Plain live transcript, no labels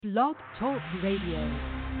Blog Talk Radio.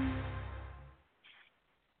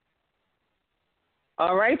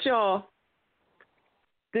 All right, y'all.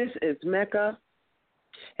 This is Mekha,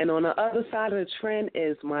 and on the other side of the trend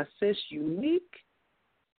is my sis Youneik,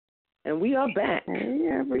 and we are back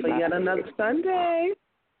for yet another Sunday.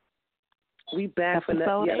 We back for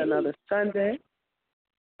yet another Sunday.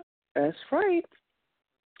 That's right.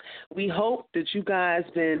 We hope that you guys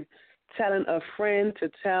been telling a friend to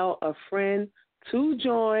tell a friend to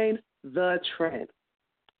join the trend.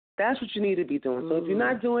 That's what you need to be doing. So if you're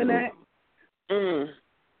not doing that,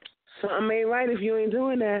 something ain't right if you ain't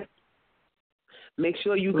doing that. Make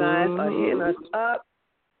sure you guys are hitting us up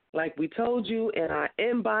like we told you in our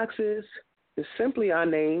inboxes. It's simply our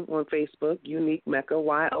name on Facebook, Youneik Mekha,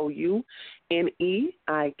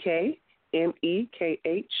 YOUNEIK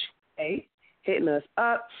MEKHA. Hitting us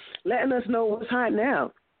up, letting us know what's hot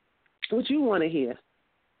now, what you want to hear,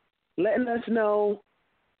 letting us know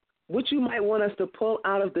what you might want us to pull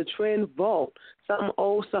out of the trend vault, something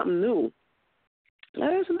old, something new.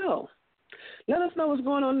 Let us know. Let us know what's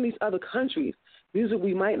going on in these other countries, music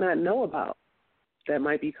we might not know about. That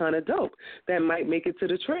might be kind of dope. That might make it to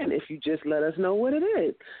the trend if you just let us know what it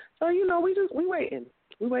is. So, we waiting.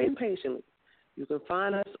 We waiting patiently. You can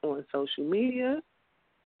find us on social media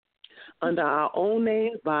under our own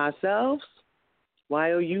names by ourselves,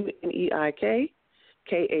 YOUNEIK,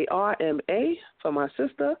 KARMA for my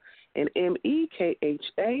sister, and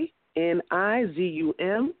MEKHANIZUM.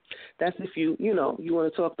 That's if you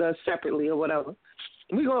want to talk to us separately or whatever.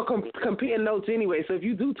 We're going to compare notes anyway, so if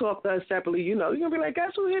you do talk to us separately, you're going to be like,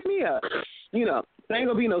 guess who hit me up? There ain't going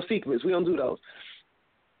to be no secrets. We don't do those.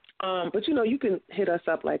 But, you can hit us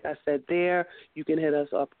up, like I said, there. You can hit us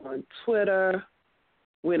up on Twitter.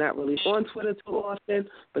 We're not really on Twitter too often,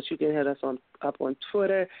 but you can hit us up on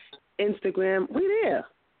Twitter, Instagram. We're there.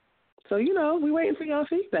 So, we're waiting for y'all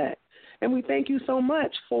feedback. And we thank you so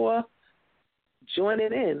much for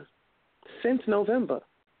joining in since November.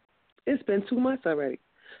 It's been 2 months already.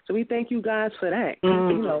 So we thank you guys for that.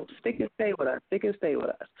 Stick and stay with us. Stick and stay with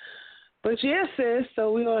us. But yeah, sis,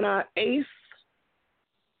 so we're on our 8th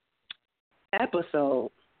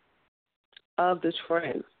episode of the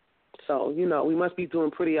trend. So, we must be doing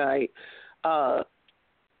pretty all right. Our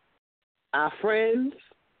friends,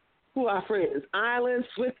 who are our friends? Ireland,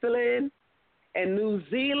 Switzerland, and New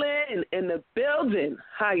Zealand in the building.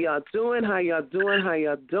 How y'all doing? How y'all doing? How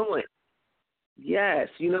y'all doing? Yes,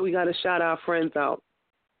 we got to shout our friends out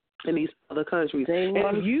in these other countries. And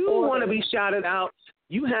if you want to be shouted out,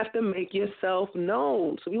 you have to make yourself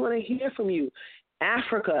known. So we want to hear from you.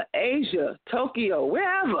 Africa, Asia, Tokyo,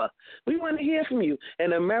 wherever. We want to hear from you.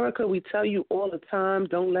 In America, we tell you all the time,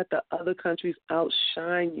 don't let the other countries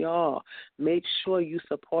outshine y'all. Make sure you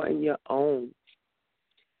supporting your own.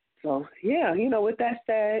 So, yeah, with that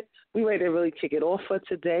said, we ready to really kick it off for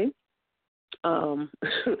today.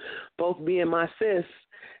 Both me and my sis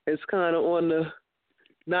is kind of on the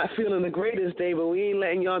not feeling the greatest day, but we ain't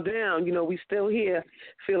letting y'all down. We still here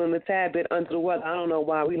feeling a tad bit under the weather. I don't know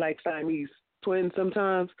why we like Siamese twins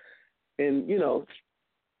sometimes, and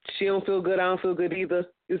she don't feel good, I don't feel good either.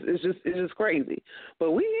 It's just crazy.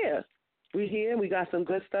 But we here. We got some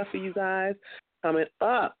good stuff for you guys coming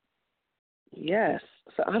up. Yes.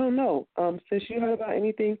 So I don't know. Since you heard about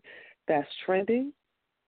anything that's trending?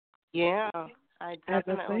 Yeah, I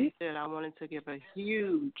definitely did. I wanted to give a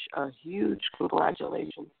huge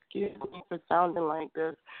congratulations. Excuse me for sounding like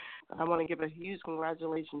this. I want to give a huge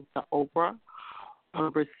congratulations to Oprah on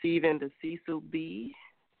receiving the Cecil B.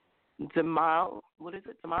 DeMille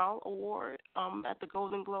Award at the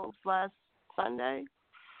Golden Globes last Sunday.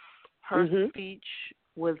 Her speech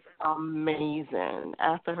was amazing.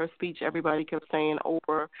 After her speech, everybody kept saying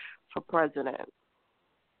Oprah for president.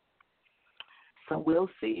 So we'll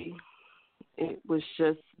see. It was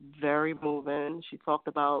just very moving. She talked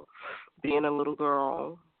about being a little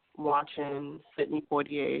girl, watching Sidney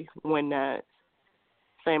Poitier win that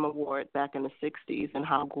same award back in the 60s and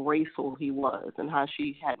how graceful he was and how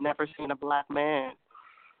she had never seen a black man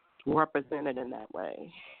represented in that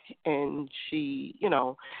way. And she,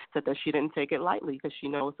 said that she didn't take it lightly because she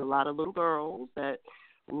knows a lot of little girls that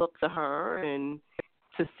look to her and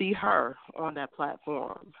to see her on that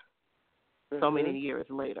platform so many years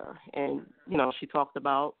later. And, she talked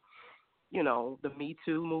about, the Me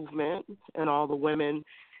Too movement and all the women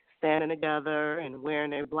standing together and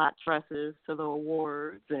wearing their black dresses to the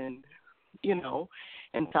awards and,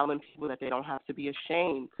 and telling people that they don't have to be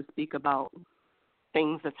ashamed to speak about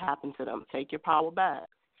things that's happened to them. Take your power back.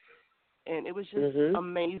 And it was just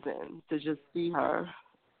amazing to just see her.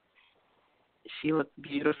 She looked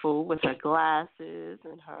beautiful with her glasses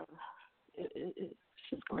and her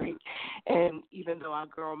just great. And even though our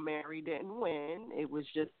girl Mary didn't win, it was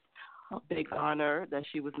just a big honor that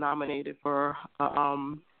she was nominated for a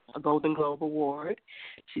Golden Globe Award.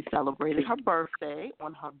 She celebrated her birthday.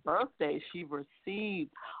 On her birthday, she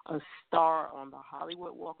received a star on the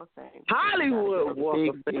Hollywood Walk of Fame. Hollywood Walk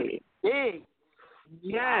of Fame. Big.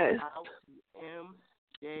 Yes. Out to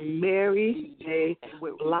MJ. Mary J.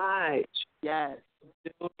 Blige. Yes,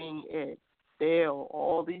 doing it still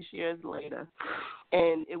all these years later.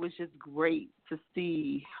 And it was just great to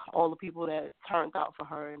see all the people that turned out for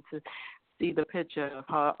her and to see the picture of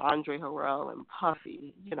her, Andre Harrell and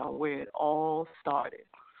Puffy, you know, where it all started.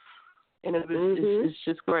 And it was it's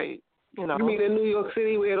just great, you know. You mean in New York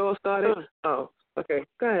City where it all started? Oh, okay.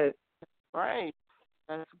 Go ahead. Right.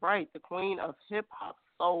 That's right. The queen of hip-hop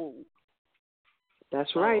soul.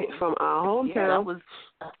 That's right. From our hometown.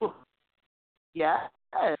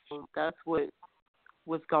 That's what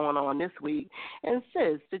was going on this week. And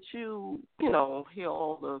sis, did you hear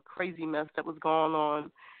all the crazy mess that was going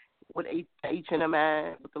on with H&M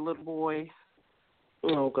ad with the little boy?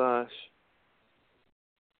 Oh gosh.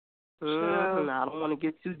 I don't want to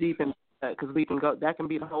get too deep into that because we can go. That can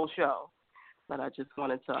be the whole show. But I just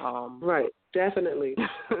wanted to. Right. Definitely.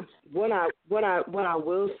 What I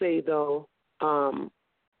will say though,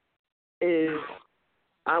 is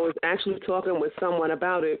I was actually talking with someone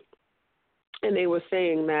about it, and they were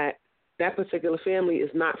saying that particular family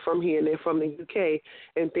is not from here and they're from the UK,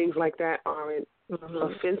 and things like that aren't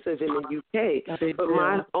offensive in the UK. But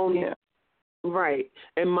my only right,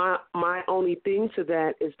 and my only thing to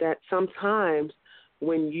that is that sometimes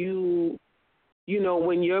when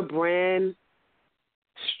when your brand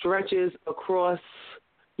stretches across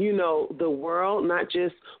the world, not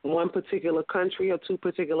just one particular country or two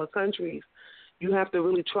particular countries, you have to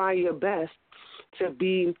really try your best to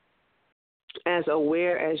be as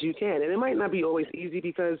aware as you can. And it might not be always easy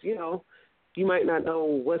because, you might not know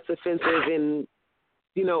what's offensive in,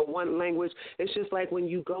 one language. It's just like when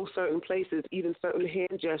you go certain places, even certain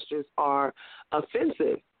hand gestures are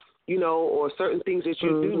offensive, or certain things that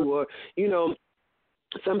you do, or,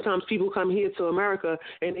 sometimes people come here to America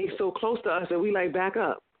and they so close to us and we like back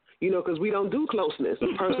up, because we don't do closeness.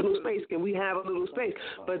 Personal space, can we have a little space?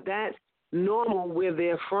 But that's normal where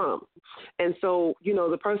they're from. And so,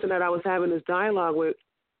 the person that I was having this dialogue with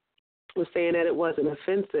was saying that it wasn't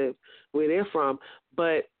offensive where they're from.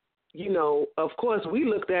 But, of course, we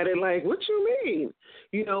looked at it like, what you mean?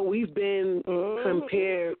 We've been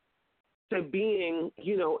compared to being,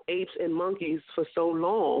 apes and monkeys for so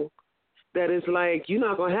long that it's like you're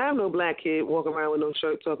not going to have no black kid walking around with no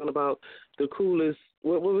shirt talking about the coolest,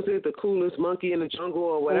 what was it, the coolest monkey in the jungle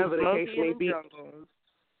or whatever the case may be.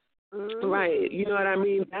 Right. You know what I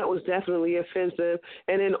mean? That was definitely offensive.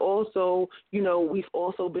 And then also, we've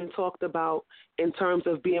also been talked about in terms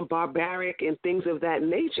of being barbaric and things of that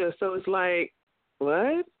nature. So it's like,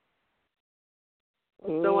 what?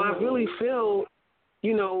 So I really feel,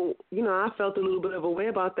 I felt a little bit of a way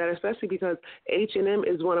about that, especially because H&M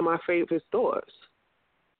is one of my favorite stores.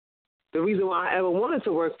 The reason why I ever wanted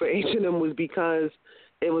to work for H&M was because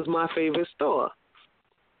it was my favorite store.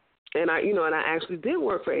 And I actually did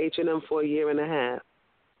work for H&M for a year and a half.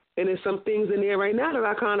 And there's some things in there right now that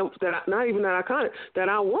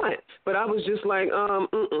I want. But I was just like, I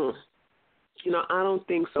don't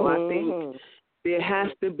think so. I think there has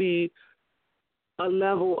to be a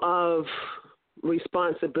level of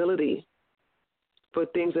responsibility for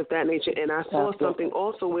things of that nature. And I saw something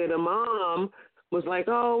also where the mom was like,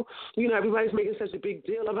 oh, everybody's making such a big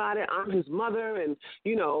deal about it. I'm his mother, and,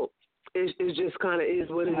 it just kind of is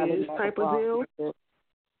what it is type of deal.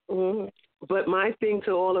 But my thing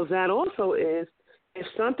to all of that also is, if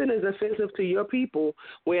something is offensive to your people,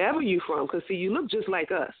 wherever you're from, because, see, you look just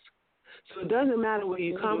like us. So it doesn't matter where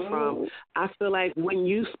you come from. I feel like when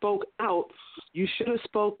you spoke out, you should have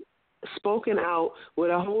spoken out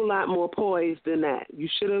with a whole lot more poise than that. You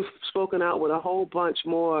should have spoken out with a whole bunch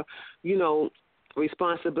more,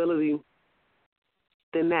 responsibility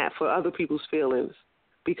than that for other people's feelings,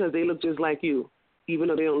 because they look just like you, even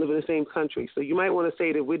though they don't live in the same country. So you might want to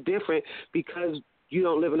say that we're different because you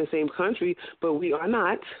don't live in the same country, but we are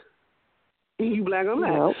not. You black or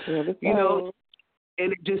black. Nope,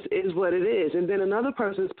 and it just is what it is. And then another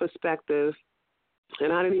person's perspective,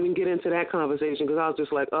 and I didn't even get into that conversation because I was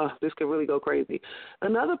just like, oh, this could really go crazy.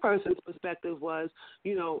 Another person's perspective was,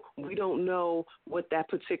 we don't know what that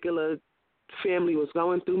particular family was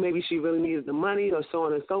going through. Maybe she really needed the money or so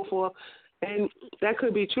on and so forth. And that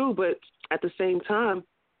could be true, but at the same time,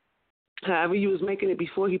 however you was making it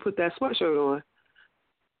before he put that sweatshirt on,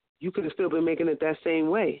 you could have still been making it that same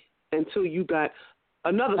way until you got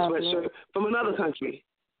another sweatshirt from another country.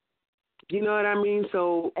 You know what I mean?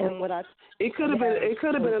 So and it could have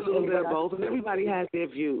been a little bit of both, and everybody has their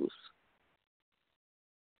views.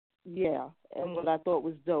 Yeah, and what I thought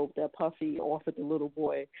was dope that Puffy offered the little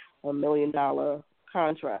boy $1 million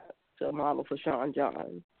contract to model for Sean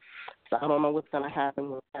John. So I don't know what's going to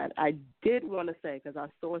happen with that. I did want to say, because I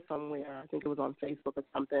saw somewhere, I think it was on Facebook or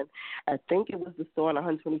something, I think it was the store on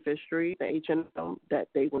 125th Street, the H&M, that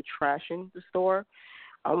they were trashing the store.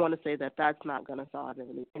 I want to say that that's not going to solve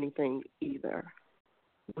anything either.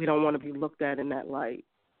 We don't want to be looked at in that light.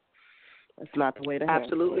 That's not the way to handle it.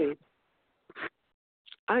 Absolutely.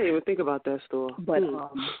 I didn't even think about that store. But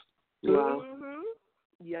wow.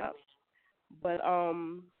 Yep. But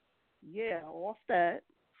yeah, off that,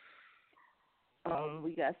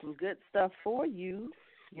 we got some good stuff for you.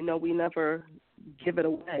 You know, we never give it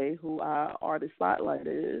away who our artist spotlight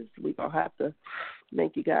is. We gonna have to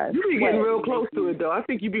make you guys. You be getting real close to it though. I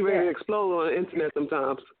think you be ready to explode on the internet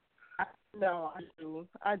sometimes. No, I do.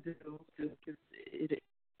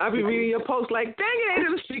 I be reading your posts like, dang it, ain't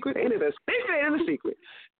it a secret? Ain't it a secret?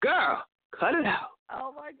 Girl, cut it out.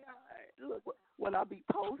 Oh, my God. Look, when I be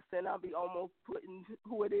posting, I'll be almost putting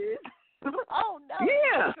who it is. Oh, no.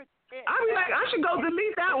 Yeah. I be like, I should go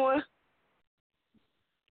delete that one.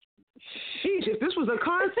 Sheesh, if this was a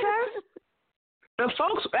contest, the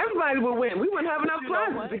folks, everybody would win. We wouldn't have enough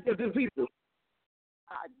prizes to give to people.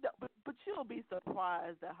 But you'll be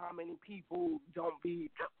surprised at how many people don't be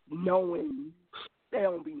knowing. They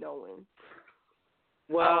don't be knowing.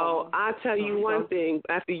 Well, I tell you one thing.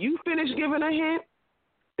 After you finish giving a hint,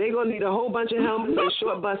 they're going to need a whole bunch of helmets and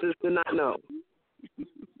short buses to not know.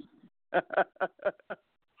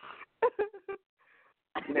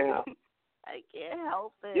 Now, I can't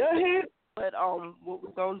help it. Your hint? But what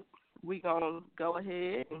we're gonna go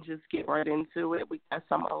ahead and just get right into it. We got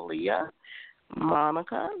some Aaliyah,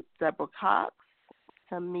 Monica, Deborah Cox,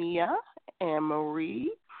 Tamia, Anne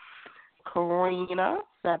Marie, Karina,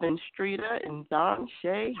 Seven Streeter, and Don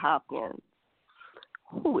Shay Hopkins,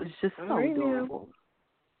 who is just so adorable.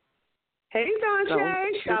 Hey, Don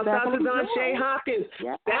Shay. Shout out to Don Shay Hopkins.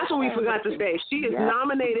 Yep. That's what we forgot to say. She is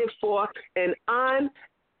nominated for an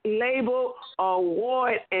unlabeled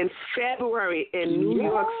award in February in New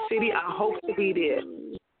York City. I hope to be there.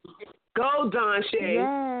 Go, Don Shay.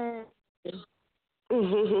 Yes.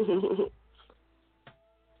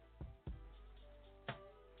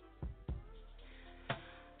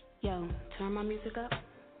 Yo, turn my music up.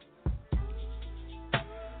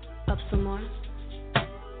 Up some more.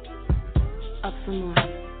 Up some more.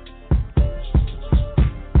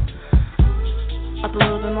 Up a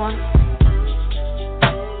little bit more.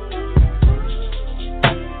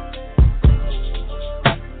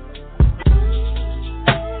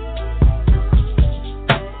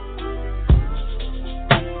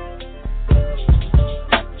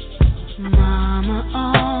 Mama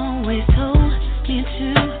always told me to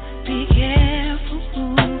be careful who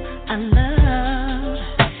I love,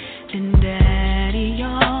 and Daddy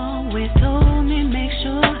always told me make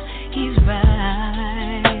sure he's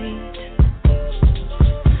right.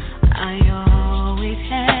 I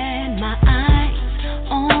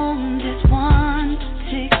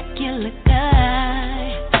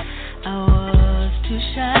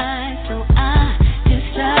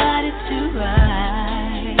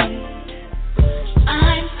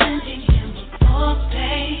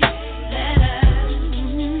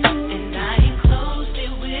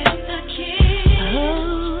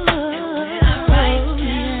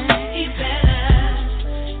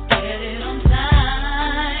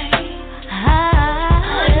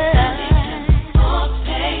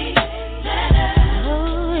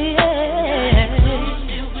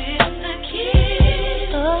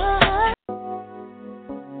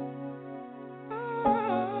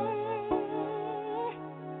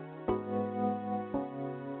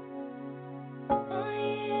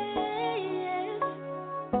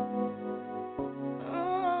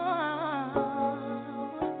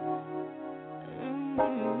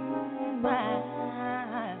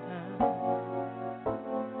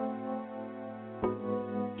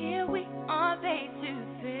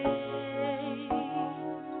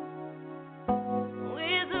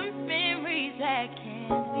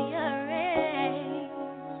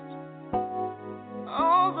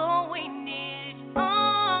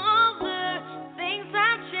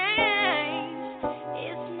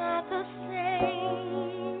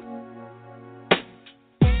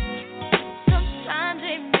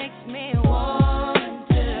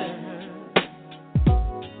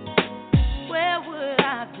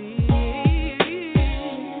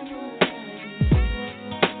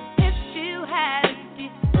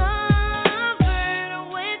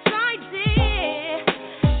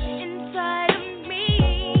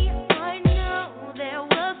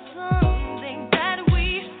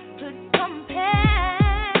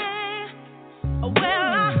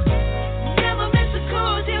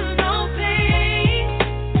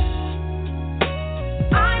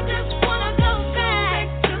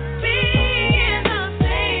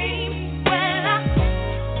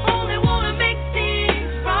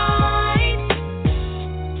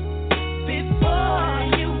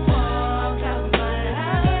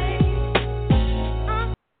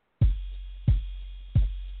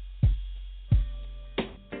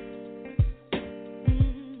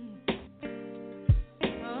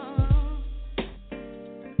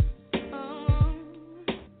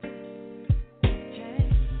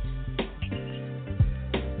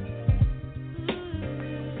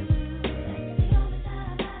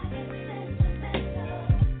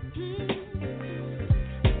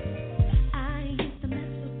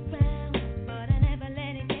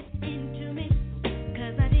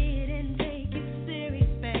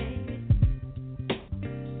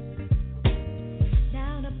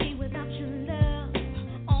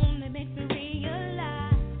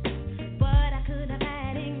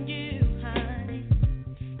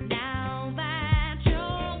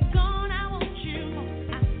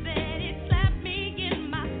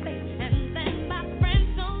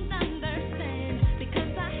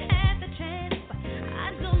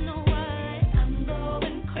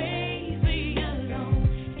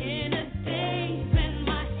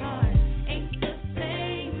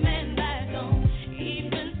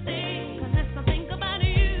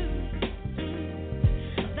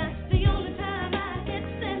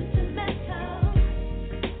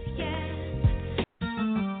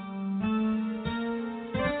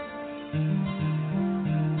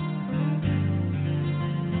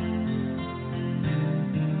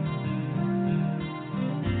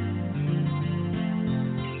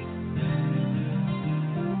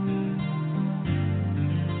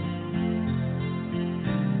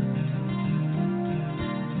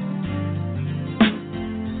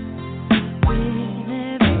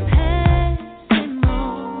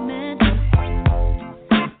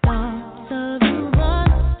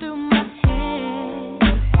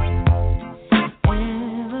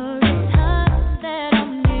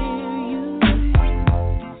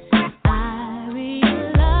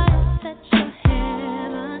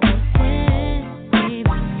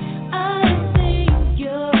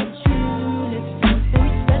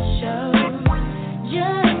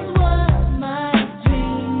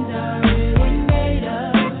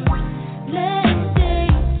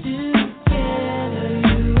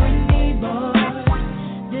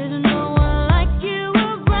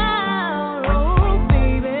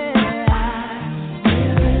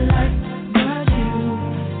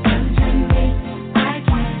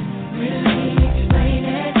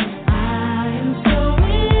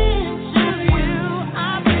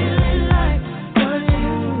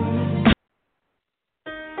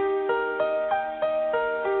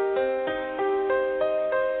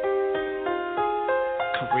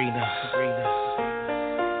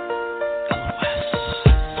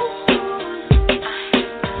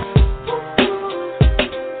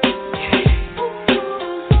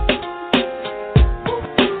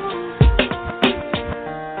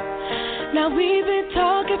Now we've been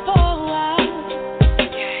talking for a while,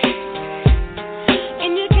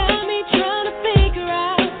 and you got me trying to figure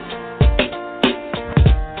out.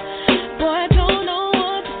 Boy, I don't know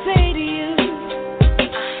what to say to you,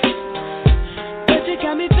 but you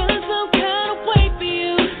got me feeling some kind of way for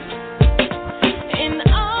you. And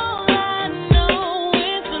all I know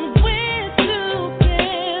is when we're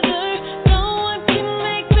together, no one can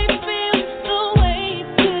make me feel the way you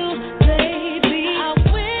do, baby. I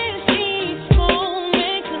wish each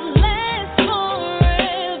moment could last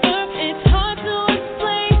forever. It's hard to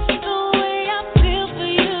explain the way I feel for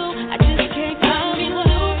you. I just can't find me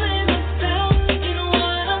losing myself in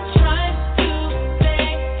what I'm trying to say,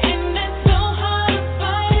 and it's so hard to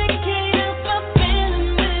fight. I can't help but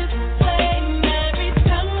feeling this way. Every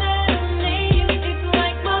time that I need you, it's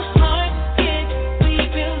like my heart can't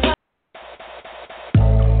beat. Feels like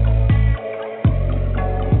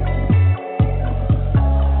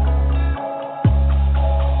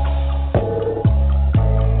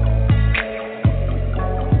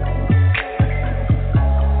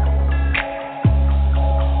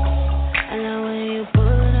I love when you pull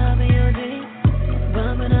it up in your jeans,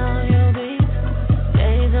 bumping on your beat.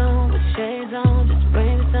 Shades on with shades on, just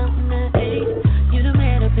bring me something to eat. You done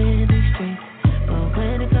made up in these streets, but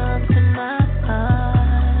when it comes to my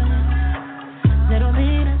heart, that don't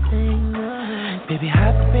mean a thing, no. Baby,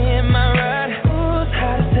 hop in my ride. Ooh, it's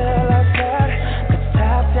hot as hell outside. Put the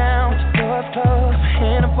top down, with your doors closed. My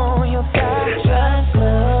hand up on your thigh. Drive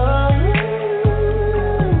slow.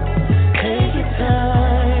 Take your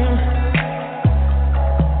time.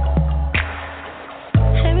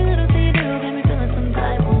 Every little thing you do got me feeling some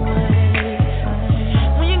type of way.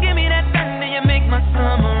 When you give me that thunder, you make my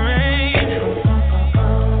summer rain.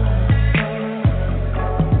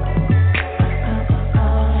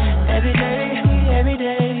 Every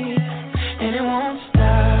day, and it won't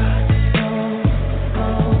stop.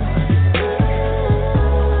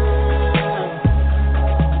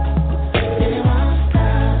 And it won't stop. 3.2.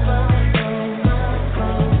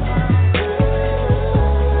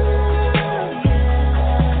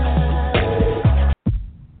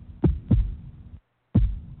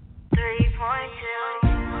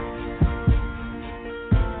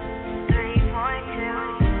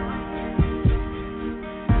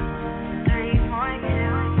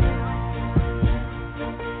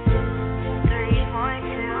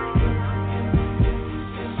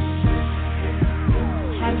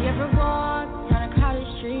 Have you ever walked down a crowded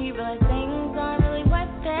street, but things aren't really what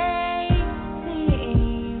they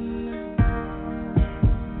seem?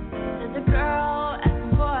 There's a girl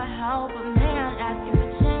asking for help, a man asking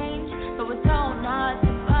for change, but we're told not to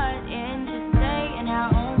butt in, just stay in our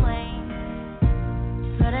own lane.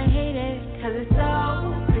 But I hate it, 'cause it's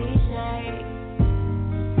so cliche,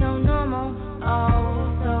 so normal,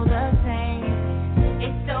 oh, so the same.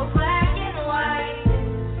 It's so black and white.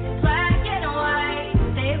 Black and white,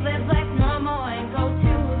 they live like normal and go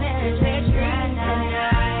to their church at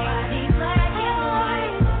night. These black and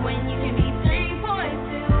white, when you can be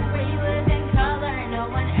 3.2, where you live in color, no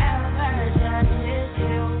one ever judges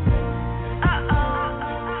you.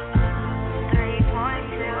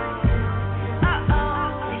 3.2.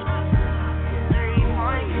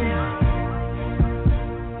 3.2.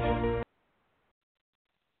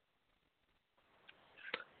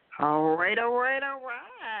 All right.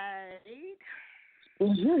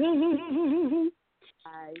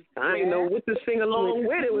 I didn't know what to sing along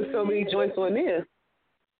with. It was so many joints on there.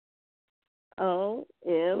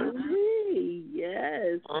 OMG,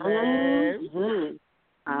 yes, man.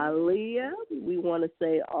 Aaliyah, we want to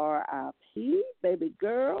say R.I.P., baby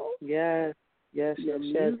girl. Yes, Your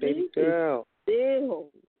baby music girl.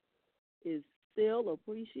 is still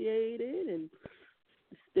appreciated and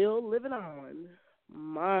still living on.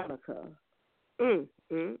 Monica.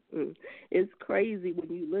 It's crazy when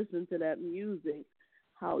you listen to that music,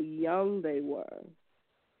 how young they were.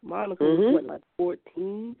 Monica was, what, like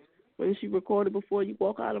 14 when she recorded Before You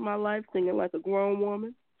Walk Out of My Life, singing like a grown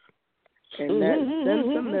woman? And that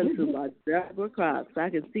sentimental by Deborah Cox. I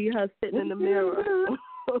can see her sitting in the mirror.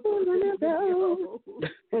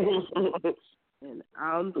 And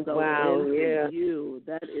I'm so into you.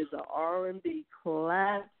 That is an R&B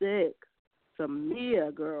classic.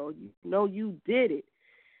 Samia, girl, you know you did it.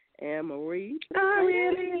 Anne Marie, I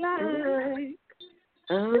really like.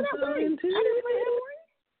 I'm so into you.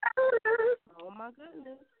 Oh my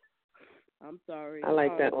goodness. I'm sorry. I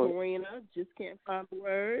like that one. Karina, just can't find the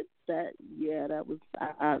words. That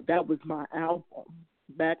was my album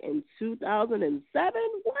back in 2007.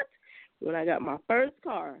 What? When I got my first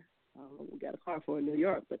car. We got a car for New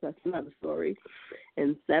York, but that's another story.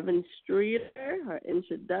 And 7th Street, her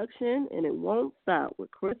introduction, and It Won't Stop with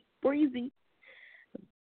Chris Breezy.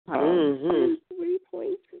 3.2.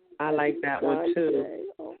 I like that one too.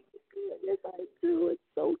 Oh, goodness, I do. It's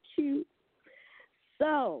so cute.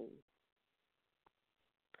 So,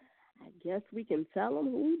 I guess we can tell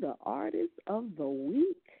them who the artist of the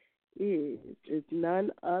week is. It's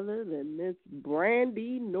none other than Miss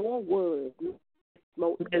Brandy Norwood.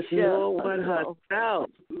 Miss Norwood herself.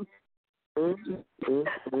 Oh,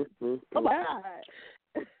 my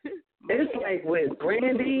God. It's like with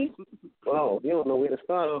Brandy, you don't know where to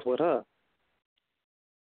start off with her.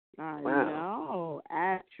 I know.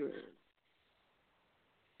 Actress.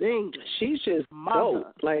 Singer. She's just mother.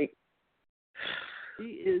 dope. Like, she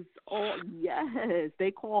is yes.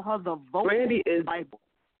 They call her the vocal Brandy is Bible.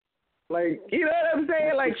 Like, you know what I'm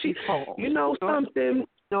saying? Like, you know something.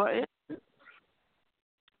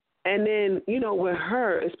 And then, with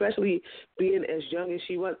her, especially being as young as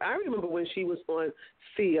she was, I remember when she was on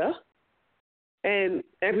Sia, and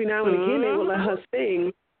every now and again they would let her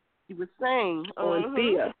sing. She would sing on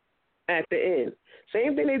Sia at the end.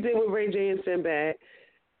 Same thing they did with Ray J and Sinbad.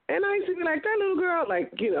 And I used to be like, that little girl,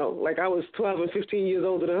 like, like I was 12 and 15 years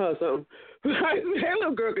older than her or something. That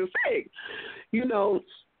little girl can sing,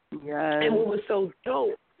 Yeah. And what was so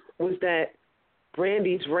dope was that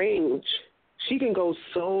Brandy's range, she can go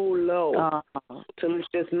so low till it's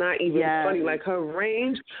just not even funny. Like her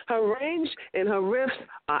range and her riffs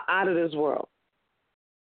are out of this world.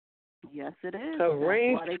 Yes, it is. Her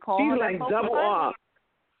range, she's like double R.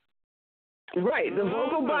 Right, the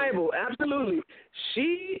vocal Bible, absolutely.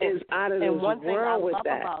 She is out of this world with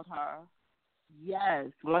that. About her, yes,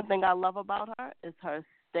 one thing I love about her is her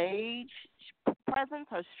stage presence,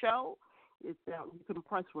 her show. Is that you can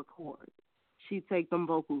press record. She take them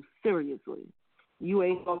vocals seriously. You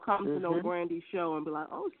ain't gonna come to no Brandy show and be like,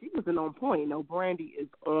 oh, she wasn't on point. No, Brandy is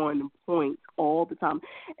on point all the time.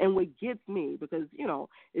 And what gets me, because,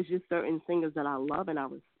 it's just certain singers that I love and I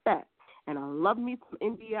respect. And I love me some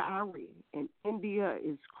India Arie. And India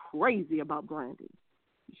is crazy about Brandy.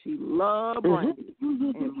 She loved Brandy.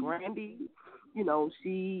 And Brandy,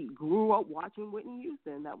 she grew up watching Whitney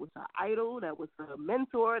Houston. That was her idol. That was her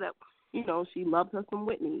mentor. That, she loved her some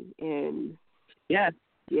Whitney. And yes.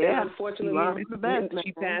 Yeah, unfortunately,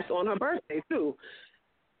 she passed on her birthday, too.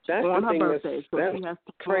 That's on the her thing birthday, so that's she has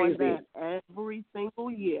to crazy. That every single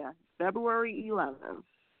year, February 11th.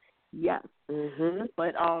 Yes.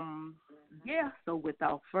 But, so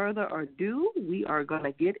without further ado, we are going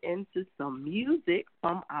to get into some music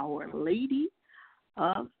from our Lady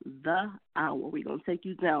of the Hour. We're going to take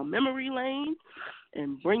you down memory lane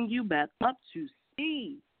and bring you back up to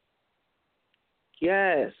speed.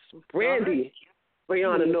 Yes. Brandy.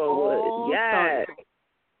 Brianna Norwood. Yes.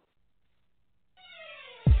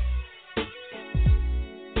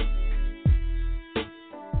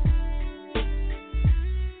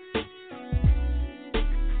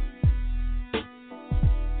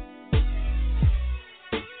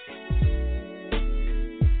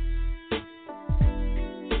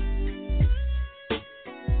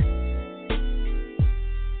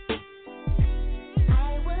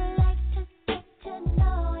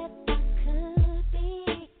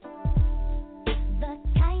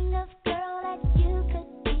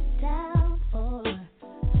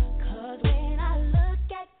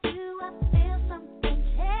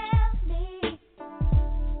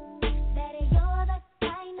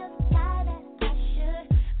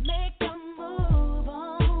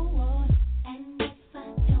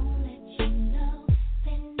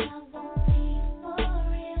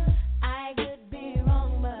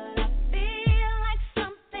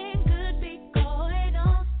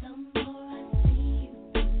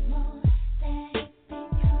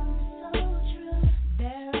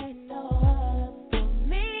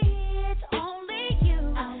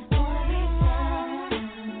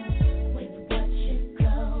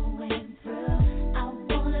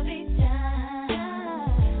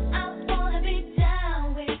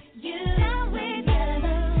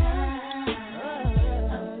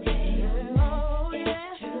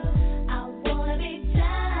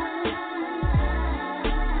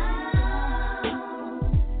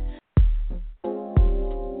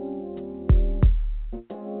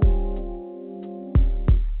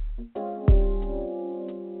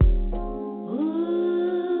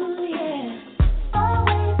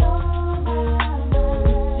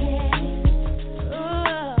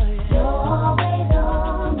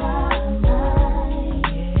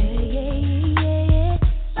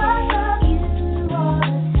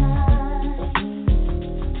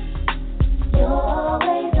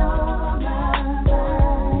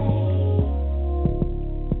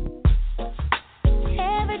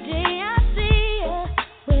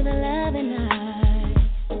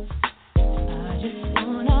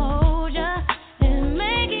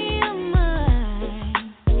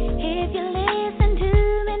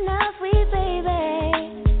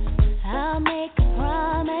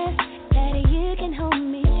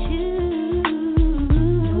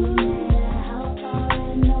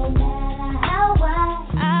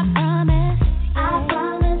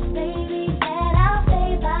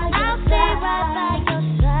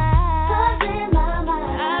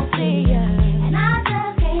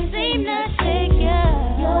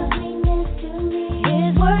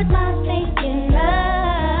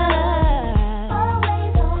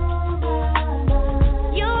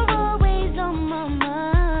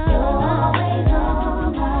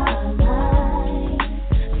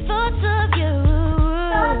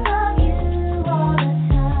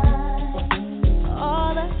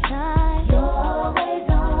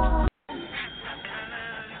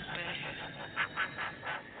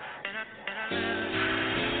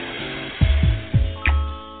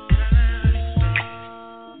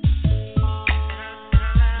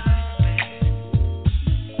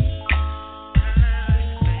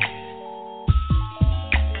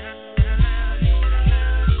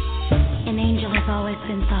 always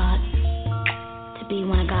been thought to be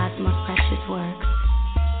one of God's most precious works.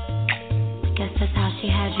 I guess that's how she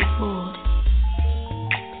had you fooled,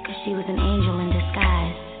 because she was an angel in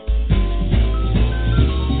disguise.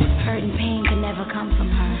 Hurt and pain could never come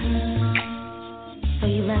from her, so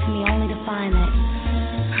you left me only to find that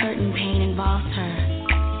hurt and pain involves her.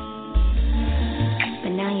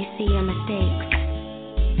 But now you see your mistakes,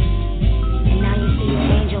 and now you see your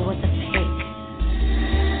angel was a fake.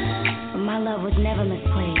 But my love was never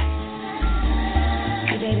misplaced.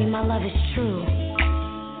 See, baby, my love is true,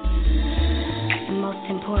 and most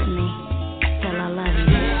importantly, still I love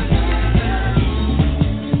you.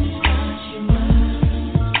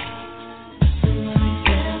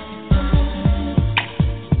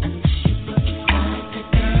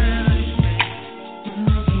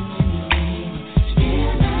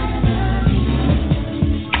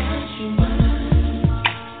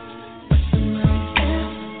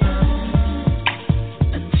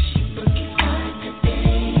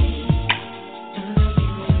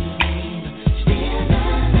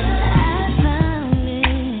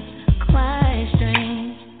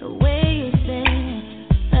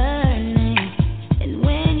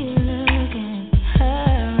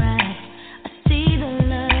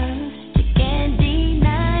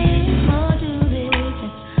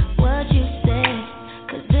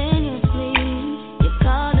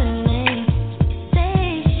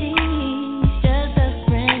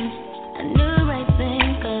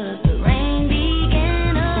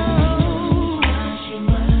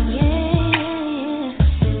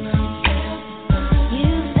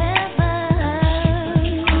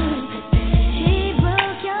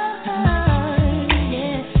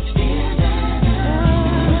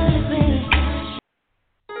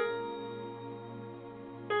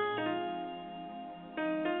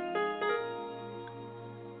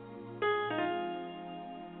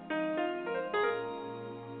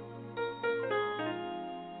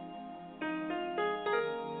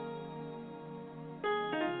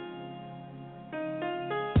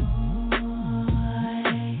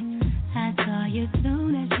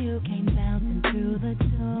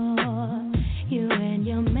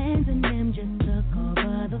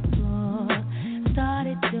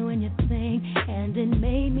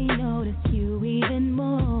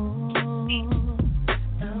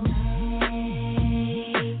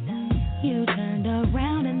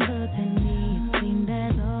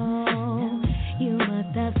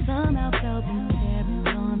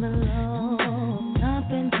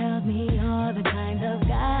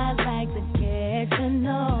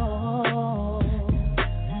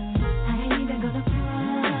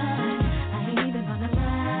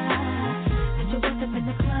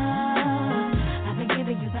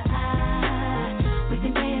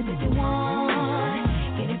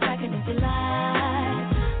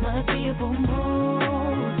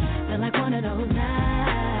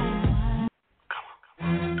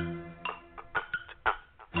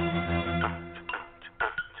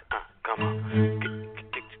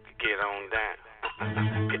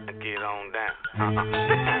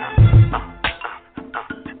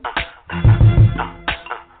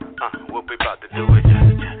 What we about to do is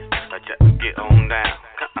just get on down.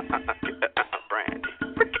 Brandy.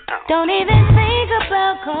 Don't even think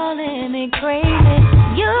about calling me crazy.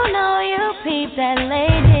 You know you peep that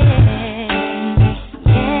lady.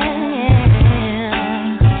 Yeah.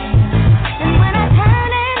 And when I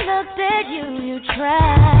turned and looked at you, you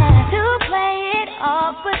tried to play it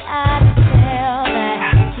off, but I could tell that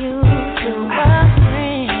you two were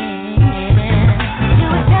friends. You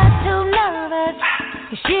were just too nervous,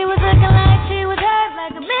 'cause she was looking like she was hurt,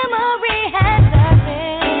 like a memory had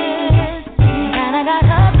surfaced. Kinda got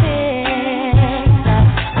her pissed.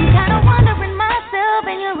 I'm kinda wondering myself,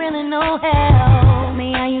 and you really know help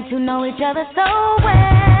me how you two know each other so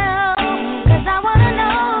well. 'Cause I wanna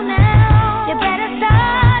know now. You better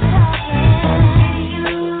start talking.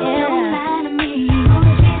 Don't lie to me.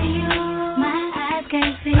 My eyes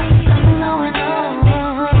can't see what's going on.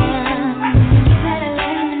 You better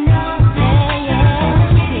let me know.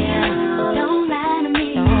 Yeah. Don't lie to me.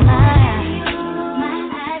 Don't lie. My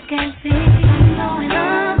eyes can't see what's going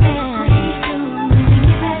on.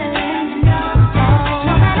 You better let me know.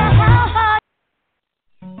 No matter how hard.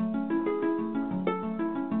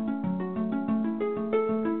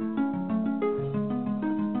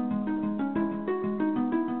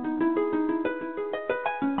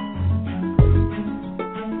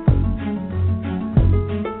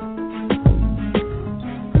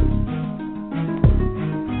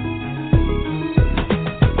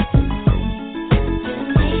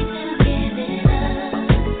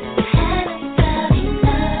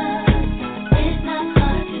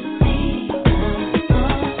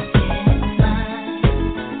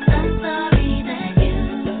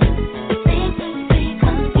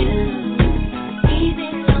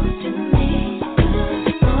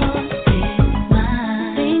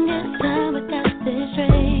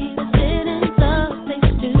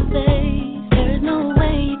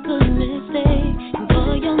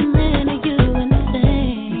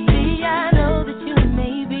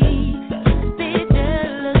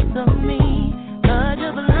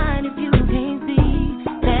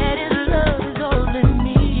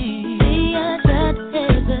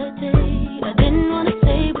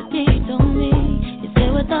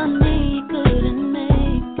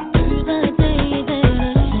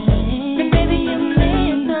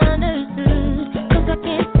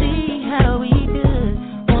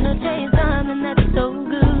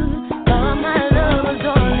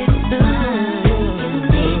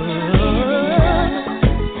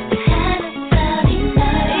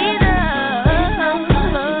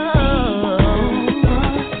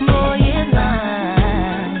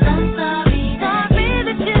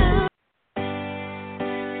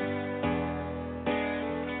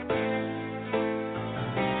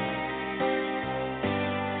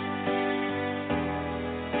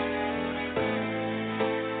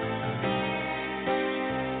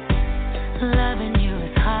 Loving you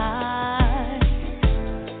is hard.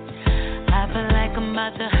 I feel like I'm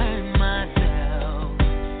about to hurt myself,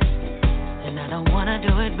 and I don't wanna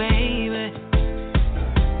do it, baby.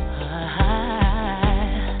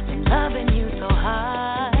 Been loving you so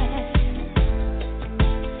hard,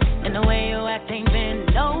 and the way you act ain't been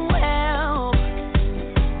no help.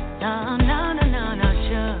 No, no, no, no, no,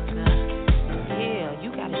 sugar. Yeah, you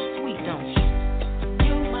got it sweet, don't you?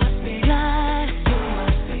 You must be blind, you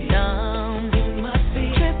must be dumb, you must be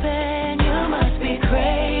tripping, you must be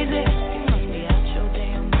crazy. You must be out your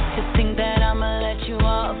damn mind to think that I'ma let you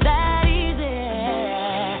off that easy.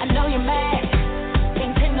 I know you're mad,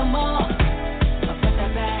 can't take no more, but put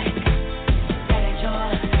that back, that ain't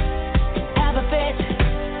yours. Have a fit,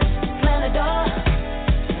 slam the door,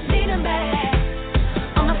 leave them back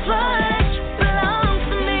on the floor. That belongs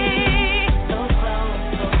to me. Those clothes,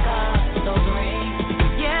 those cars, those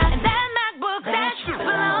rings, yeah, and that MacBook that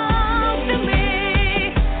belongs to me.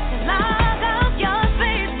 Log off your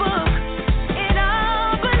Facebook, it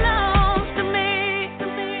all belongs to me.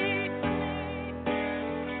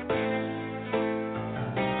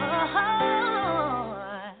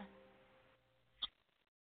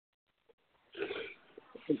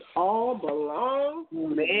 It all belongs.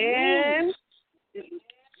 Man, It was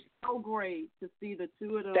so great to see the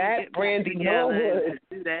two of them that get back Brandy together Norwood.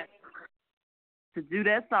 and to do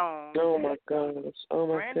that song. Oh my gosh. Oh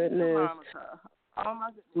my Brandy goodness. Veronica. Oh my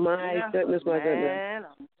goodness. My Yeah, goodness, my goodness. man.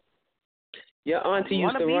 Your auntie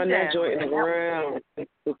used Wanna to be run that down. joint in the ground.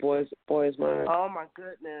 The boys mind. Oh my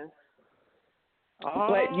goodness.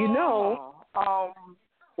 But you know, Oh,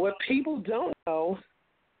 what people don't know,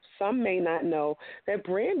 some may not know, that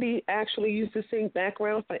Brandy actually used to sing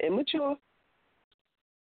background for Immature.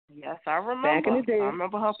 yes, I remember. Back in the day, I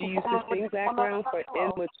remember her she used to performing sing with background for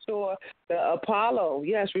Apollo. Immature, the Apollo.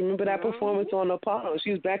 Yes, remember that performance on Apollo?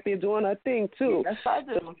 She was back there doing her thing, too. Yes, I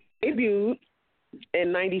do. Debuted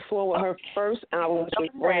in '94 with her first album, which was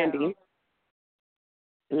Brandy.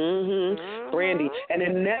 Brandy. And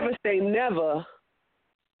then Never Say Never.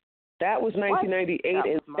 That was 1998,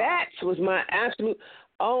 and that was my absolute.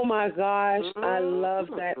 Oh my gosh, I love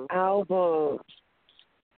that album.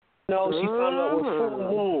 No, she followed up with Full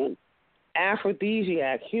Moon,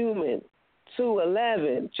 Aphrodisiac, Human,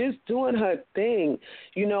 211, just doing her thing,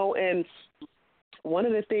 you know. And one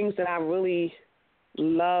of the things that I really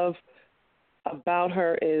love about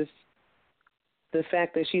her is the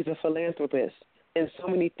fact that she's a philanthropist and so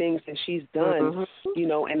many things that she's done. You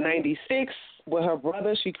know, in '96 with her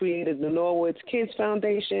brother, she created the Norwood's Kids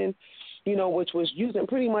Foundation, you know, which was using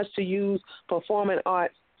pretty much to use performing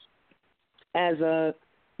arts as a,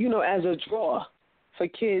 you know, as a draw for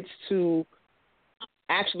kids to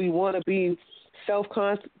actually want to be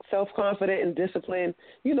self-confident and disciplined,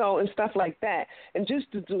 you know, and stuff like that. And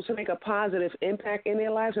just to make a positive impact in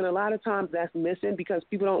their lives. And a lot of times that's missing because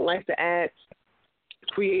people don't like to add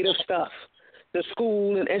creative stuff, the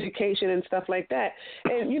school and education and stuff like that.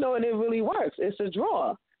 And, you know, and it really works. It's a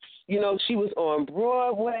draw. You know, she was on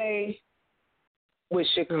Broadway with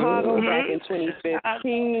Chicago back in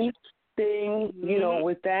 2015 thing, you know,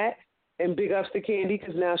 with that. And big ups to Candy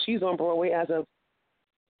because now she's on Broadway as of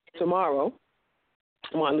tomorrow,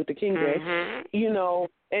 Martin Luther King Day, you know,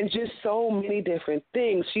 and just so many different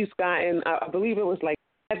things. She's gotten, I believe it was like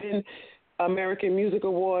 7 American Music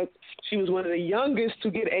Awards. She was one of the youngest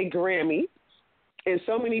to get a Grammy. And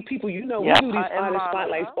so many people, you know, we do these artist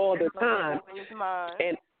spotlights all the time.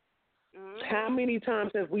 And how many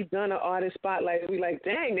times have we done an artist spotlight and we like,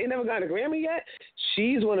 dang, they never got a Grammy yet?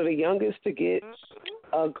 She's one of the youngest to get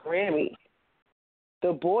a Grammy.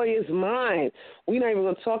 The Boy Is Mine. We're not even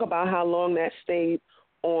going to talk about how long that stayed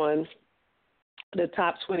on the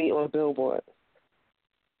top 20 on Billboard.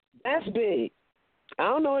 That's big. I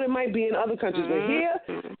don't know what it might be in other countries, but here,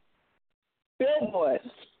 Billboard.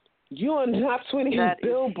 You on the top 20 on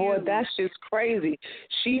Billboard. That's just crazy.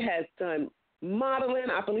 She has done modeling.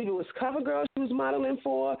 I believe it was CoverGirl she was modeling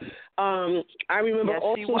for. I remember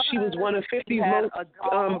she was one of 50's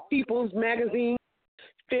most People's Magazine,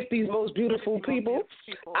 50's most beautiful people.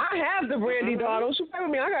 I have the Brandy doll. Don't you play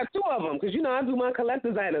with me. I got 2 of them because, you know, I do my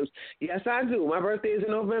collector's items. Yes, I do. My birthday is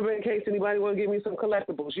in November in case anybody want to give me some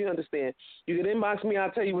collectibles. You understand. You can inbox me.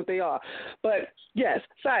 I'll tell you what they are. But, yes,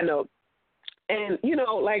 side note. And, you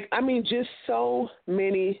know, like, I mean, just so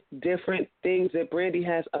many different things that Brandy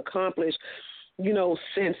has accomplished, you know,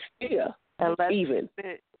 since even.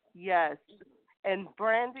 Yes. And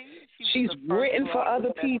Brandy, she's written for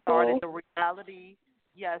other people. Started the reality,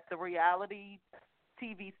 the reality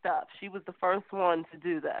TV stuff. She was the first one to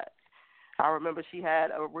do that. I remember she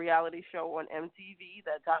had a reality show on MTV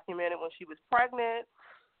that documented when she was pregnant.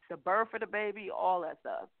 the birth of the baby, all that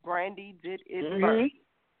stuff. Brandy did it Mhm. first.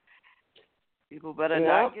 People better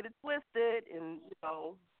Yeah. not get it twisted. And,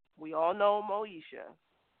 we all know Moesha.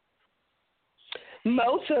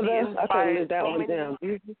 Most of She the, I couldn't live inspired that so one many. down.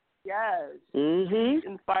 Yes. Mhm. She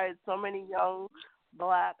inspired so many young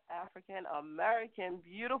Black African American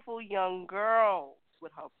beautiful young girls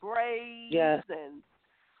with her braids Yes. and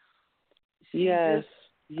Yes.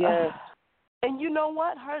 Yes. and you know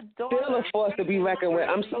what? Her daughter Still a force to be reckoned with.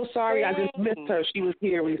 I'm so sorry I just missed her. She was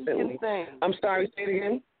here recently. I'm sorry. Say it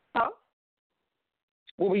again. Huh?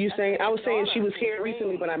 What were you saying? I was saying she was Daughter here can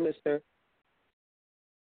recently, sing. but I missed her.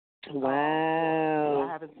 I Wow.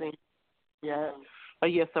 haven't seen yet.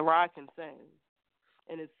 But yeah, Sarai can sing.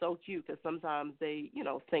 And it's so cute because sometimes they,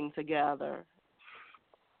 sing together.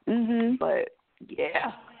 Mhm. But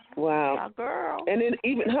yeah. Wow. My girl. And then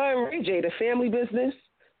even her and Ray J, the Family Business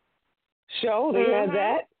show, they had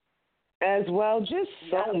that as well. Just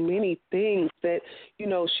so many things that,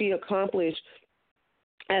 she accomplished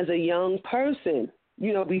as a young person,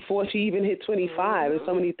 before she even hit 25. And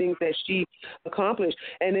so many things that she accomplished.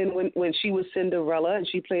 And then when she was Cinderella and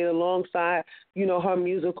she played alongside, her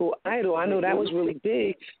musical idol, I know that was really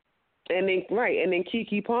big. And then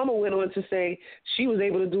Keke Palmer went on to say she was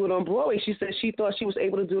able to do it on Broadway. She said she thought she was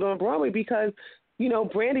able to do it on Broadway because,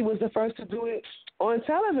 Brandy was the first to do it on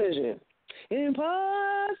television. Impossible,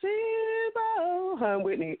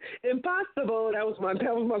 Whitney. Impossible. That was my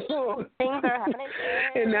song.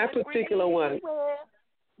 In that particular one.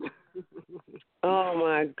 Oh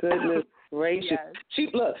my goodness gracious! Yes. She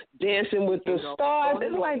look Dancing with the Stars.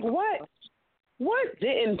 It's like what? What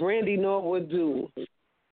didn't Brandy Norwood do?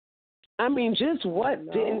 I mean, just what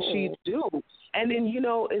didn't she do? And then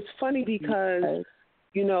it's funny because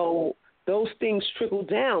those things trickle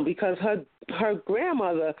down because her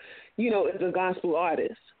grandmother, is a gospel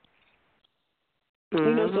artist. So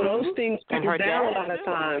those things trickle down a lot of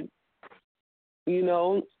times.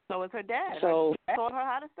 So is her dad. So I taught her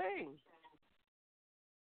how to sing.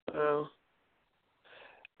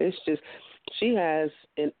 It's just she has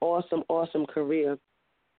an awesome, awesome career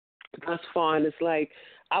thus far, and it's like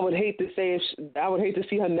I would hate to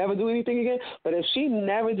see her never do anything again. But if she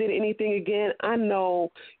never did anything again, I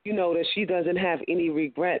know, that she doesn't have any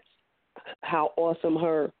regrets. How awesome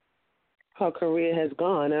her career has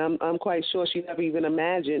gone, and I'm quite sure she never even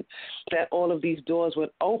imagined that all of these doors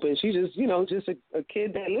would open. She just, just a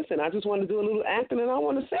kid that listen. I just want to do a little acting and I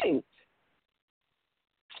want to sing,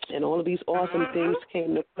 and all of these awesome things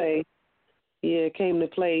came to play. Yeah,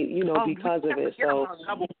 because of it. So.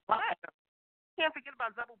 Can't forget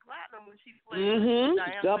about Double Platinum when she played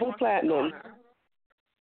Diana Double Platinum.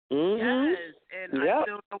 Yes, and I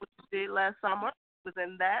still know what she did last summer. Was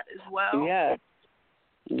in that as well.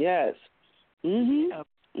 Yes.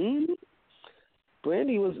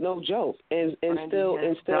 Brandy was no joke, and still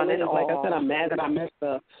is. Like I said, I'm mad that I missed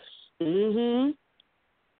her.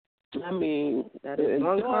 I mean, that is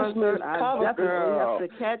one concert I definitely have to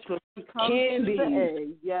catch when she comes Candy. to the A.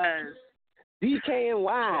 Yes.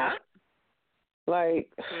 DKNY. Like,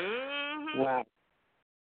 wow.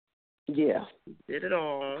 Yeah. Did it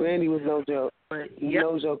all. Brandy was no joke.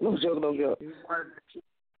 No joke.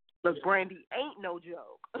 Look, Brandy ain't no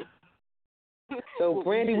joke. So,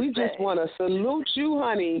 Brandy, we just want to salute you,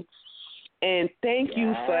 honey, and thank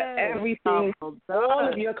you for everything, all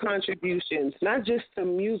of your contributions, not just to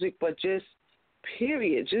music, but just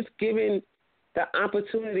period, just giving the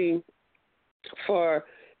opportunity for,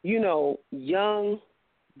 young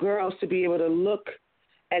girls to be able to look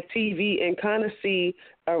at TV and kind of see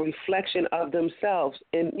a reflection of themselves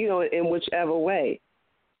in whichever way,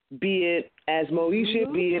 be it as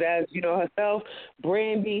Moesha, be it as, herself,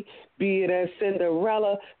 Brandy, be it as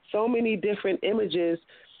Cinderella, so many different images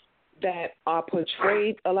that are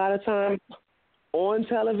portrayed a lot of times on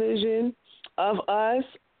television of us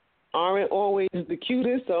aren't always the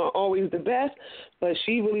cutest or always the best, but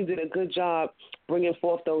she really did a good job bringing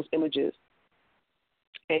forth those images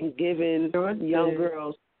and giving young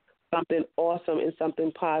girls something awesome and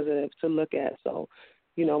something positive to look at. So,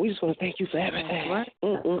 we just want to thank you for everything.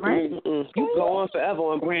 You go on forever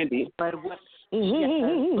on Brandy. But but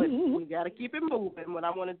we got to keep it moving. What I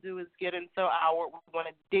want to do is get into we want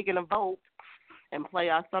to dig in a vault and play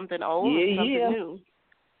out something old and something new.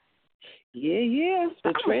 Yeah. The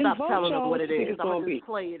I'm going to stop telling them what it is. I'm going to just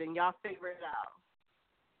play it and y'all figure it out.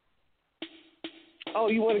 Oh,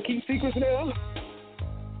 you want to keep secrets now?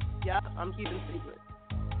 Yeah, I'm keeping secrets.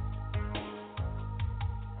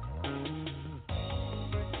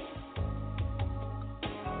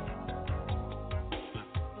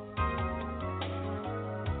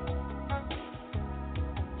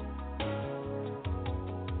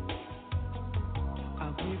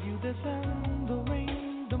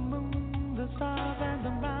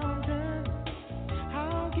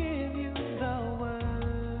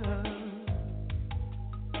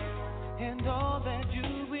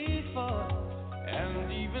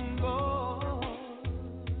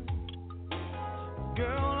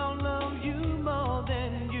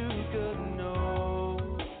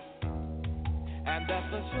 that's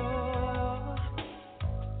for sure.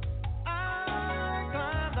 I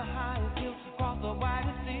climb the highest hill, cross the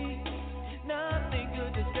widest sea. Nothing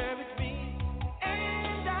could discourage me.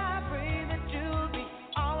 And I pray that you'll be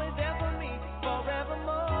always there for me,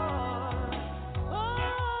 forevermore. Oh,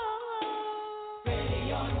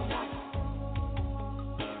 ready or not,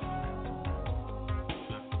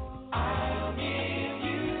 I'll give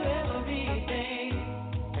you everything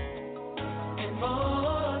and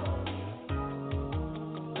more.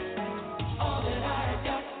 All that I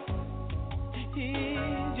got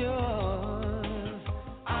is yours.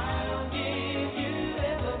 I'll give you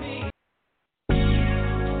everything.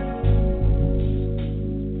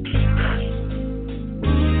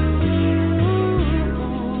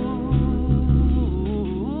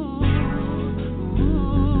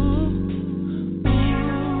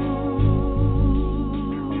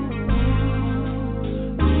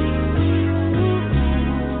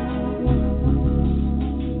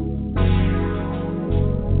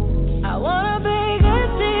 I wanna be good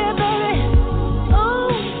to you, baby.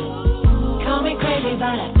 Ooh, call me crazy,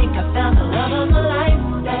 but I think I found the love of my life.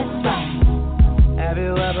 That's right. Have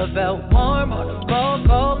you ever felt warm on a cold,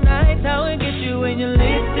 cold night? How it gets you when you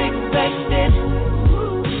least expect it,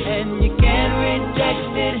 and you can't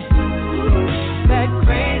reject it. That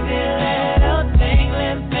crazy little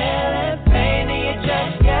tingling feeling, pain in your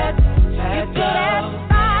chest gets packed up.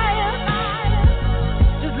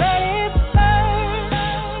 Just let it burn.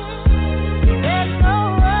 There's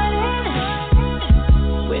no running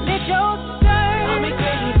when it's your turn. Call me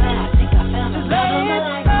crazy, but I think I found the Just love let of my it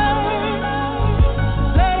life. burn.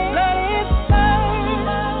 Let it burn.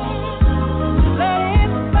 Let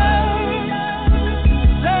it burn.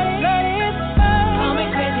 Let it burn. Call me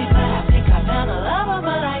crazy, but I think I found the love of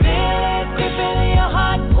my life. Feel it creeping in your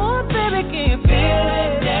heart. Oh, baby, can you feel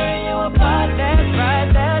it tearing you apart? That's right,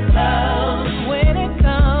 that's love. When it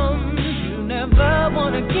comes, you never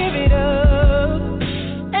wanna give it up.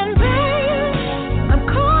 And babe, I'm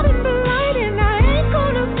caught in the light and I ain't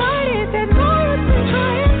gonna fight it. That motor's been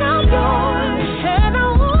trying out yours, and I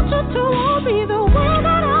want you to all be the way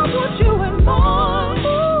that I want you and more.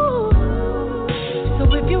 Ooh. So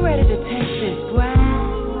if you're ready to take this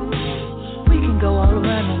ride, we can go all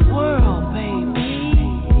around the world, baby.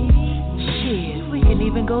 Shit, we can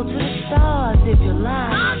even go to the stars if you like.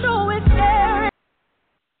 I know it's scary.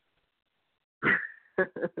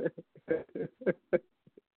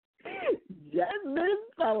 Jasmine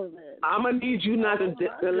Sullivan. I'm gonna need you not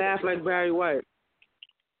to laugh like Barry White.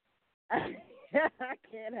 I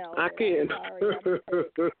can't help I it. can't. I'm sorry.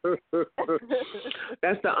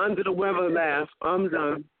 That's the under the weather laugh. I'm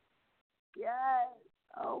done. Yes.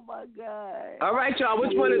 Oh my God. All right, y'all.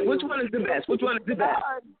 Which one is the best? Which one is the best?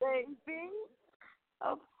 Baby.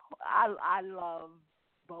 I love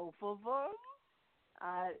both of them.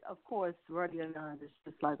 Of course, Ready or Not is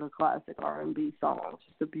just like a classic R&B song. It's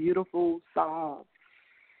just a beautiful song.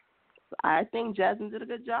 I think Jasmine did a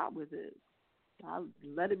good job with it.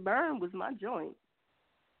 Let It Burn was my joint.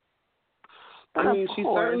 But I mean, of she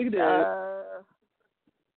course, certainly did.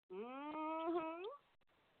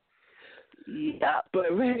 Yep.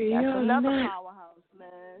 But Ready That's or another Not. powerhouse,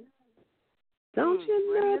 man. Don't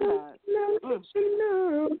you Ready or know? Don't you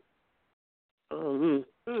know?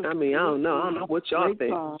 I mean, I don't know. I don't know what y'all Great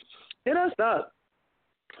think. song. Hit us up.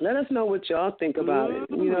 Let us know what y'all think about it.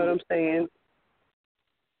 You know what I'm saying?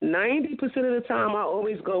 90% of the time, I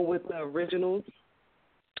always go with the originals,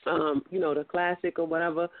 the classic or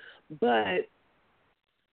whatever. But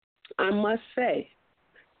I must say,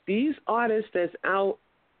 these artists that's out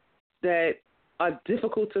that are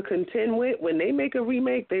difficult to contend with, when they make a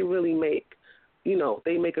remake, they really make,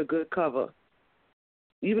 they make a good cover.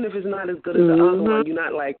 Even if it's not as good as the other one, you're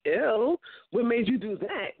not like, ew, what made you do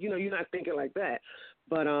that? You're not thinking like that.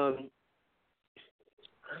 But I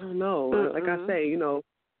don't know. Like I say,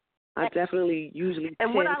 I definitely usually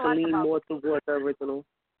tend to lean more towards the original.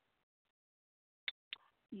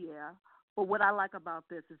 Yeah. But what I like about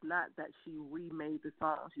this is not that she remade the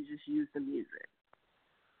song. She just used the music.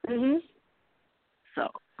 So,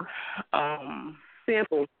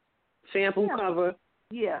 sample cover.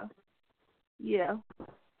 Yeah.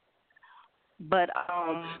 But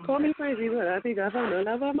call me crazy, but I think I found the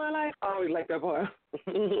love of my life. I always like that part.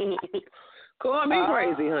 Call me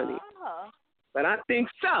crazy, honey. But I think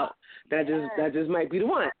so. That just might be the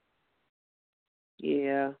one.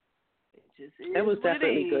 Yeah. It was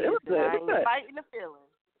definitely good. It was good. I ain't fighting the feeling.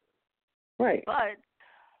 Right. But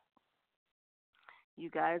you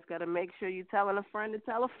guys got to make sure you're telling a friend to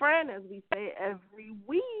tell a friend, as we say every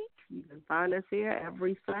week. You can find us here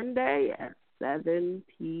every Sunday at 7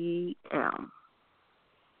 p.m.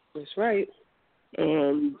 That's right.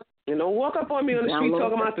 And don't walk up on me on the street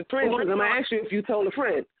talking about the trends, because I'm going to ask you if you told a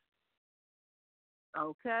friend.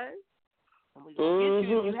 Okay. And we're going to get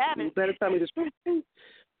you if you haven't. You better tell me the truth.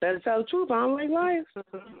 Better tell the truth. I don't like liars.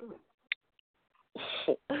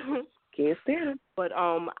 Can't stand them. But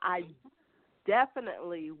I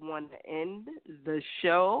definitely want to end the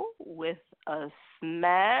show with a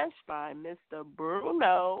smash by Mr.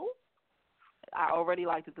 Bruno. I already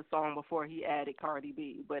liked the song before he added Cardi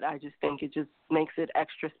B, but I just think it just makes it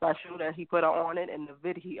extra special that he put on it in the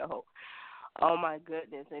video. Oh, my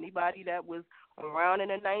goodness. Anybody that was around in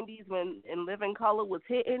the 90s when In Living Color was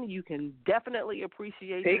hitting, you can definitely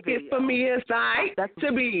appreciate Take the video. It from me inside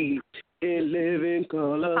to be in living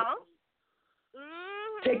color. Huh?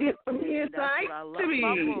 Mm-hmm. Take it from me inside to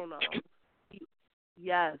be.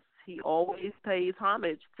 Yes, he always pays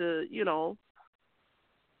homage to,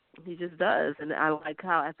 he just does. And I like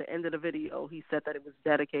how at the end of the video he said that it was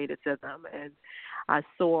dedicated to them. And I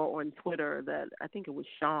saw on Twitter that, I think it was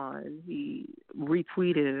Sean, he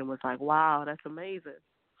retweeted it and was like, wow, that's amazing.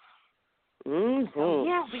 Mm-hmm. So,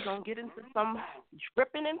 yeah, we're going to get into some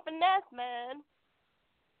dripping and finesse, man.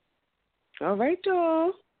 All right,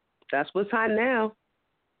 y'all. That's what's hot now.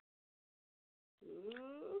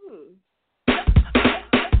 Mm-hmm.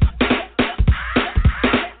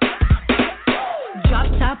 Drop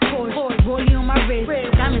top Porsche, rollie on my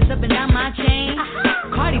wrist, diamonds up and down my chain.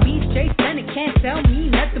 Cardi B straight stunning, can't tell me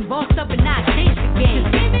nothing. Boss up and I change the game.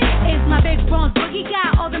 It's my big bronze boogie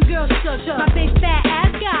got all them girls shook. My big fat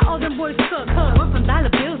ass got all them boys cook. We're from dollar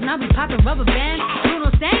bills, now we popping rubber bands. Bruno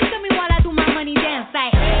sang to me while I do my money dance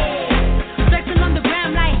like, hey. Flexing on the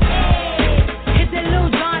gram like, hey. Hit that Lil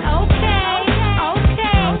Jon, okay.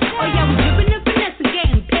 Oh yeah, we dripping and finesse and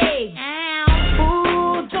getting paid.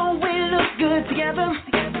 Ooh, don't we look good together?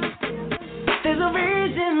 There's a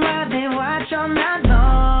reason why they watch all night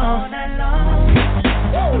long.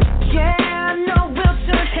 Yeah, I know we'll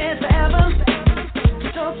turn heads forever.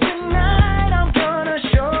 So tonight I'm gonna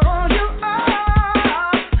show you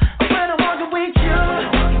off. When I'm walking with you,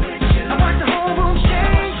 I watch the whole room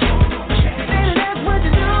change. Baby, that's what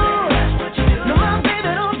you do. No, my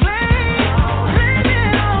baby don't play.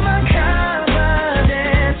 Blaming on my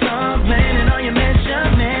confidence. I'm blaming on your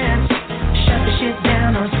measurements. Shut the shit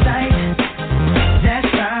down on sight. That's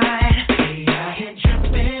right. We out here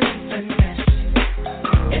dripping in finesse.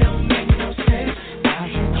 It don't make no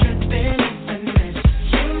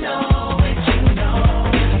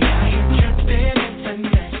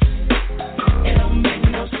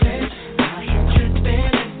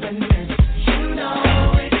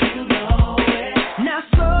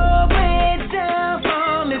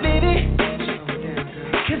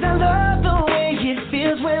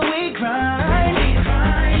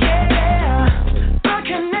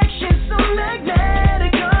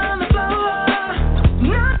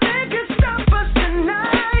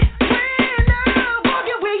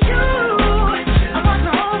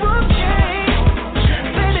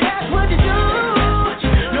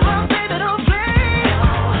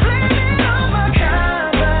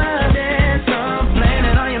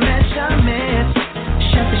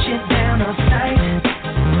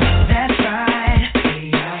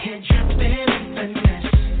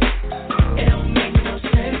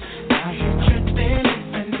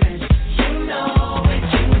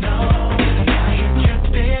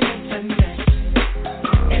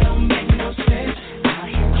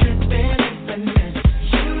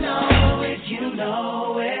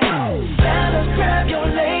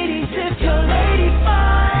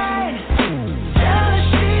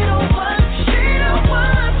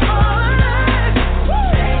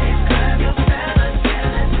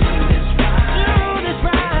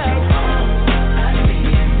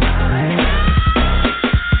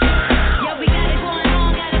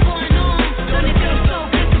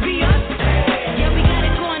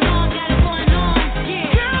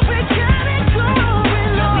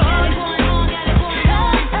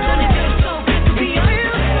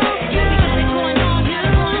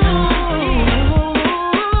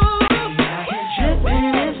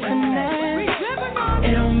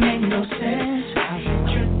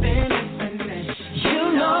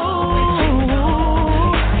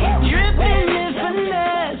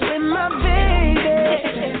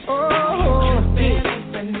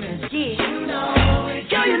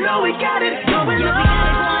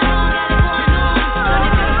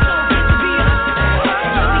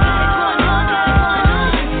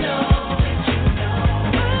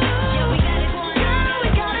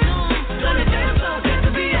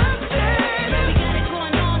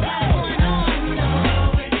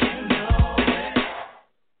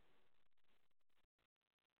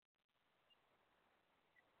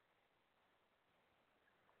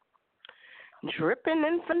Dripping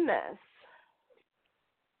in finesse.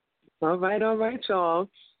 All right, y'all.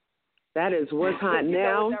 That is what's hot You know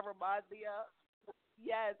now. what that reminds me of?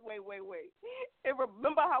 Yes, wait. And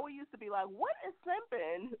remember how we used to be like, what is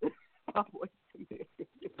simping?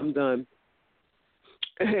 I'm done.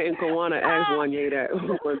 And Kawana asked Wanye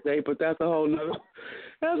that one day, but that's a whole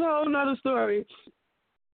nother story.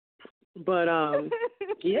 But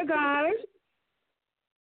yeah, guys,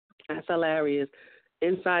 that's hilarious.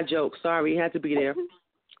 Inside joke. Sorry, had to be there.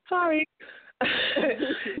 Sorry,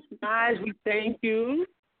 guys. We thank you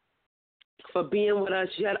for being with us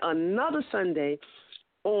yet another Sunday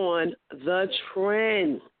on The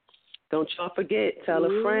Trend. Don't y'all forget, tell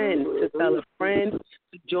a friend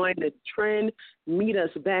to join the trend. Meet us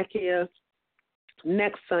back here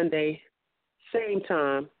next Sunday, same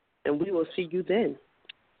time, and we will see you then.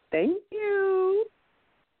 Thank you.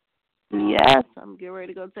 Yes, I'm getting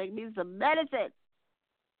ready to go take me some medicine.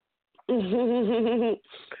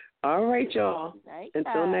 All right, y'all. Night,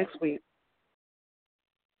 Until guys. next week.